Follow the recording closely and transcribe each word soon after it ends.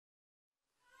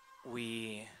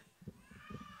we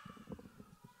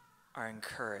are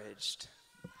encouraged,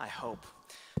 I hope,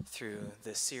 through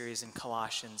this series in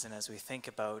Colossians, and as we think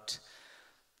about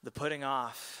the putting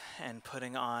off and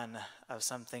putting on of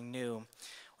something new,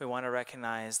 we want to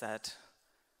recognize that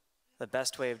the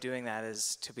best way of doing that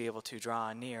is to be able to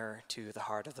draw near to the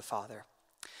heart of the Father.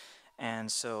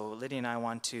 And so Lydia and I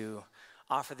want to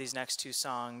offer these next two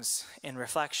songs in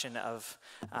reflection of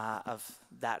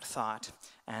that thought,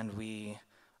 and we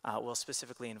will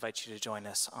specifically invite you to join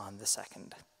us on the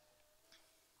second.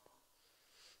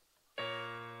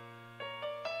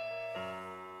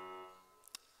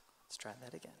 Let's try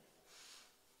that again.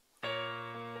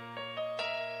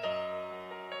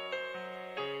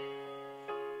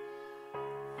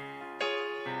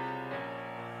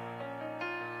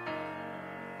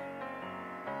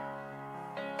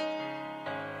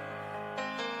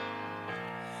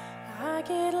 I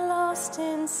get lost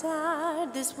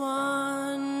inside this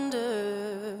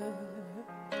wonder,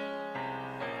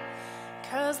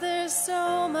 'cause there's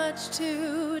so much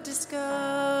to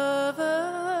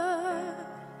discover,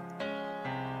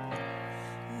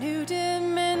 new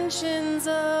dimensions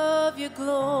of your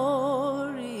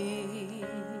glory,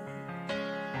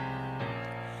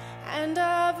 and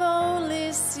I've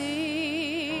only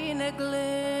seen a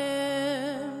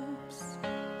glimpse.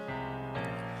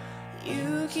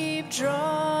 You keep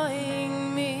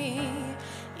drawing me,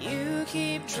 you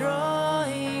keep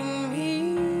drawing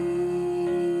me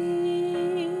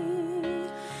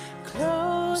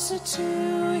closer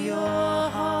to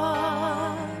your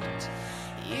heart.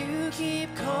 You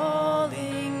keep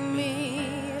calling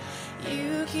me,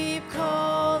 you keep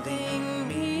calling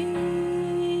me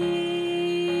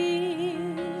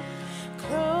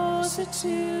closer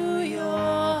to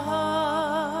your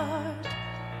heart.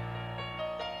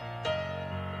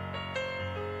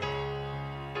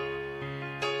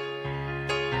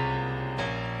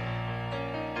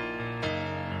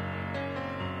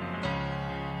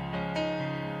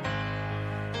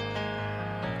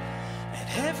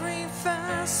 Every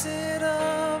facet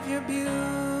of your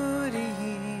beauty,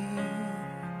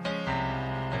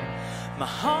 my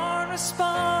heart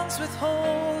responds with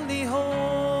holy,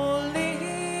 holy.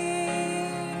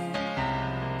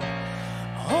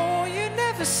 Oh, you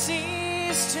never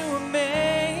cease to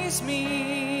amaze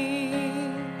me,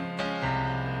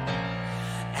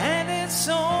 and it's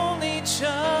only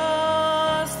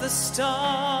just the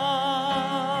start.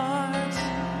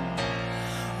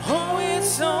 Oh,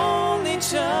 it's only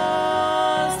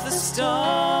just the start.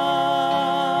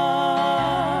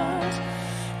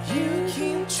 You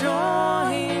keep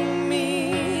drawing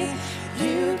me,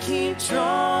 you keep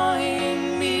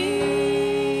drawing me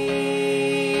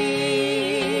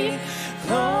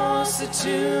closer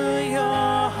to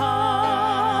your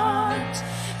heart.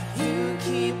 You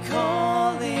keep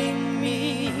calling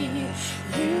me,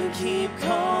 you keep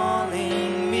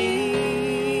calling me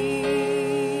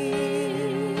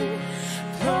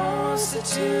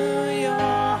to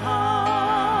your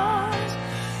heart.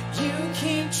 You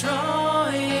keep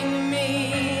drawing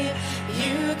me,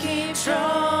 you keep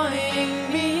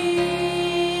drawing me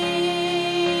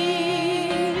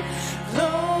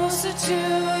closer to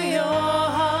your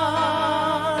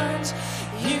heart.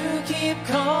 You keep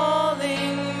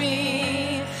calling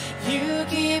me, you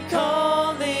keep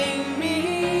calling me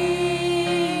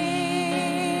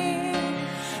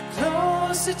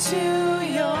closer to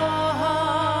your heart.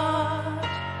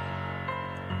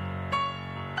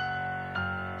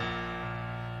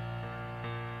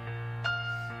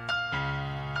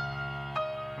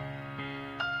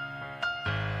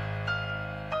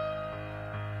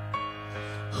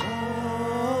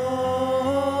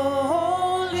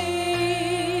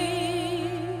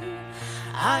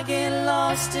 I get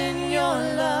lost in your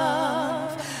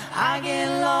love, I get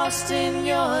lost in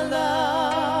your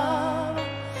love.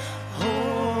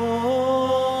 Holy,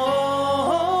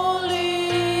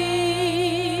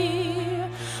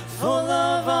 full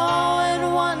of awe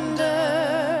and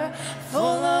wonder, full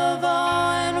of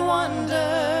awe and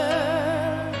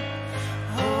wonder.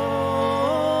 Holy,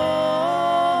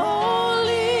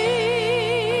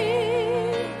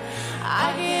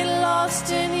 I get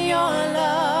lost in your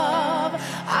love,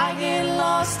 I get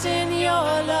lost in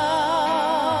your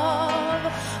love.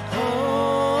 Holy,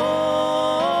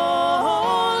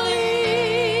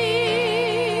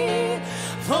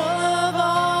 full of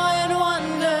awe and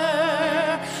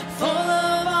wonder, full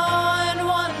of awe and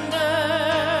wonder.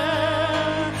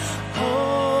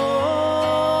 Holy,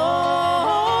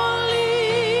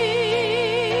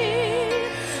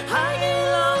 I get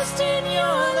lost in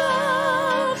your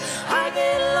love, I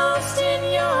get lost in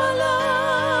your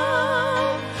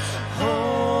love.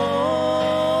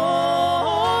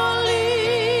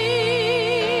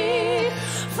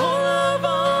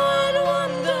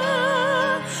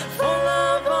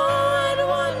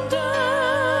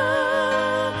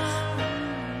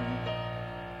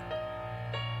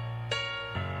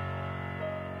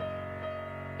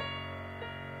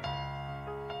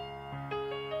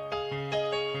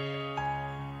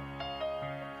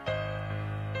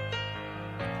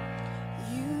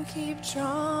 keep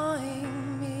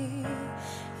drawing me,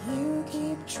 you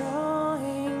keep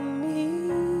drawing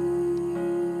me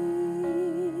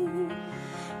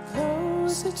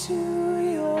closer to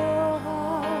your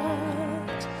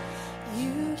heart.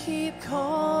 You keep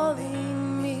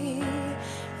calling me,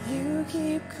 you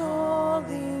keep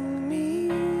calling me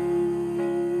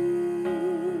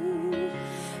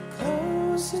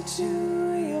closer to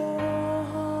your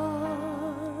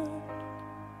heart.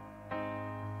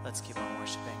 Let's keep on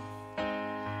worshiping.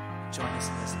 Join us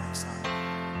in this next song.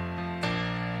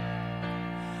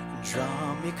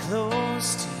 Draw me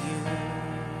close to you.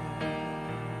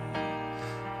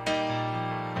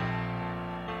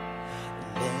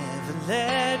 Never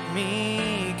let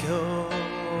me go.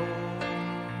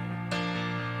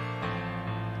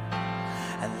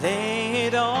 And lay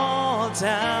it all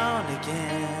down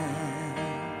again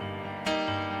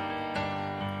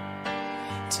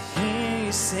to hear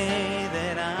you say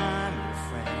that I'm your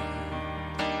friend.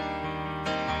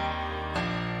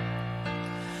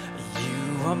 You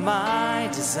are my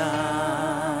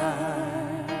desire.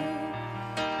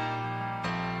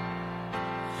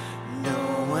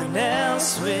 No one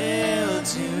else will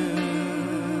do.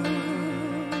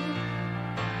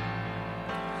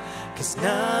 'Cause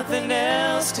nothing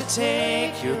else to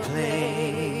take your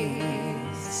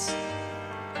place.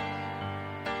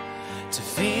 To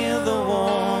feel the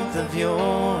warmth of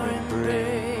your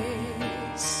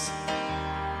embrace.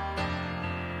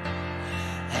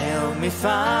 Help me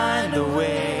find a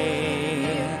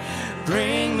way.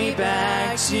 Bring me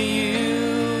back to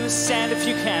you. Stand if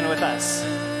you can with us.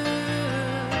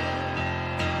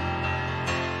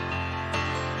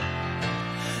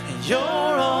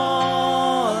 You're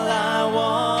all I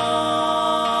want.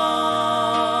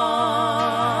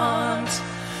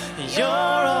 You're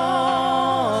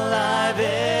all I've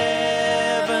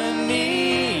ever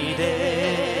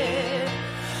needed.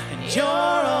 And you're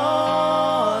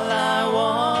all I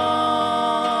want.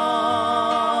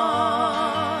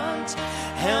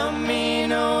 Help me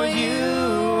know you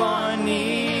are near.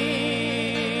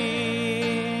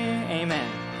 Amen.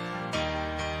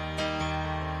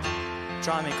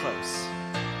 Draw me close.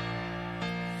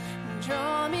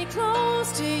 Draw me close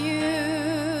to you.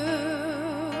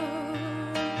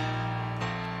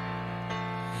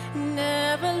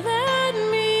 Never let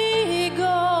me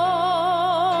go.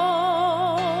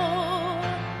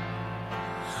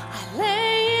 I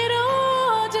lay it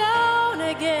all down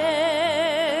again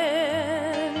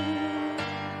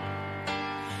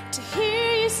to hear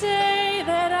you say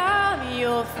that I'm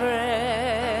your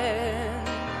friend.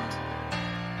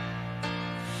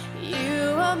 You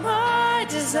are my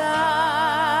desire.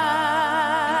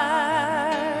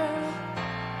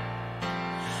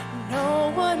 No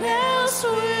one else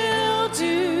will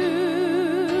do.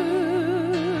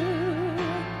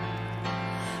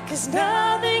 'Cause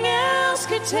nothing else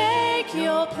could take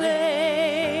your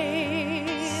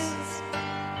place.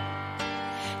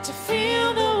 To feel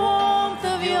the warmth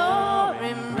of your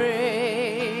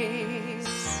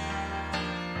embrace.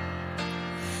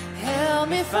 Help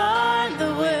me find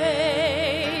the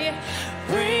way.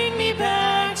 Bring me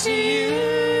back to you.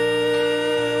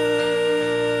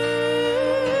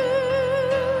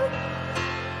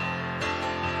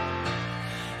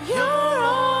 You're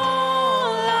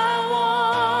all I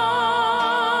want.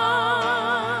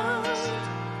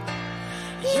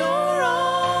 You're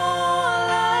all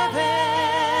I've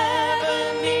ever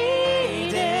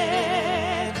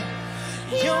needed.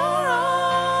 You're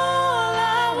all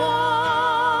I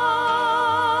want.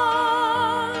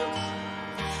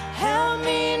 Help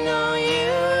me know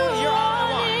you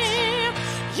are near.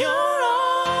 You're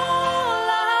all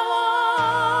I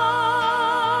want.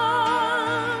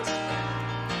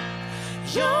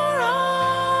 You're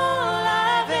all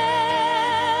I've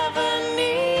ever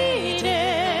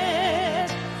needed.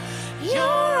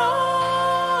 You're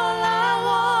all I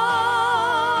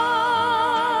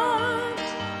want.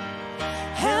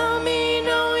 Help me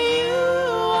know you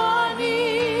are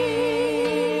near.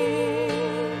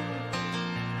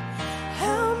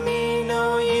 Help me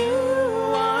know you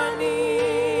are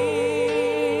near.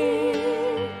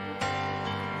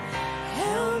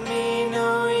 Help me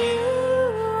know you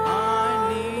are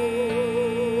near.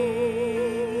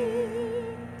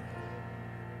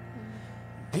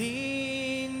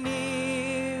 Be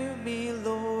near me,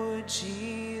 Lord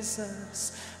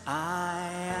Jesus. I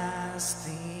ask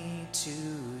thee to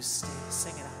stay.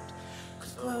 Sing it out.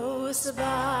 Close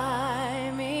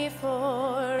by me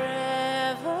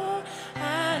forever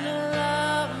and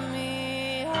love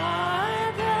me,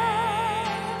 I pray.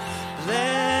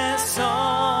 Bless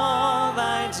all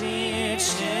thy dear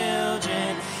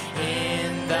children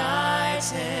in thy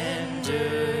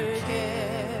tender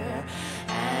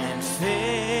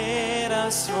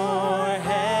us for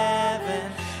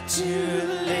heaven to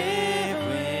live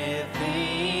with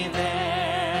thee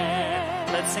there.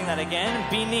 Let's sing that again.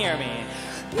 Be near me.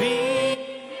 Be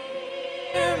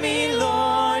near me,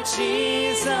 Lord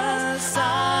Jesus.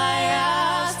 I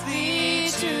ask thee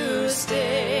to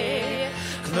stay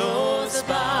close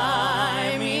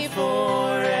by me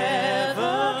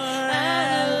forever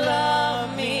and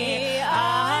love me,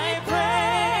 I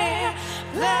pray.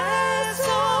 Bless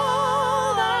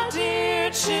all our dear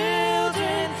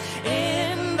children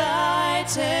in thy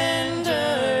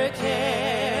tender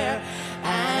care,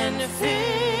 and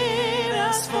fit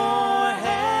us for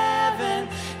heaven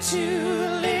to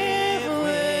live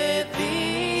with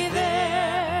thee there.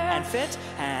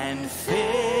 And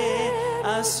fit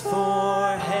us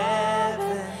for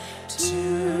heaven to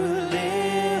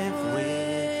live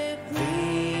with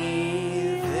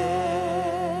thee there.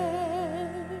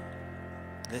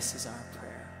 This is our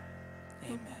prayer.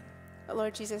 Amen.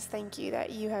 Lord Jesus, thank you that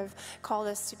you have called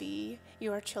us to be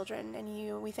your children,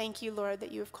 and we thank you, Lord,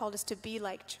 that you have called us to be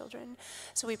like children.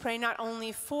 So we pray not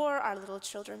only for our little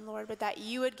children, Lord, but that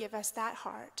you would give us that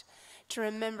heart to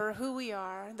remember who we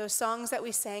are, those songs that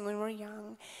we sang when we were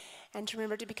young, and to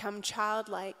remember to become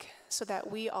childlike so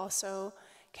that we also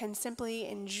can simply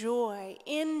enjoy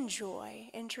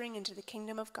entering into the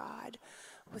kingdom of God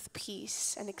with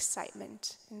peace and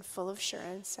excitement and full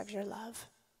assurance of your love.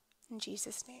 In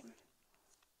Jesus' name.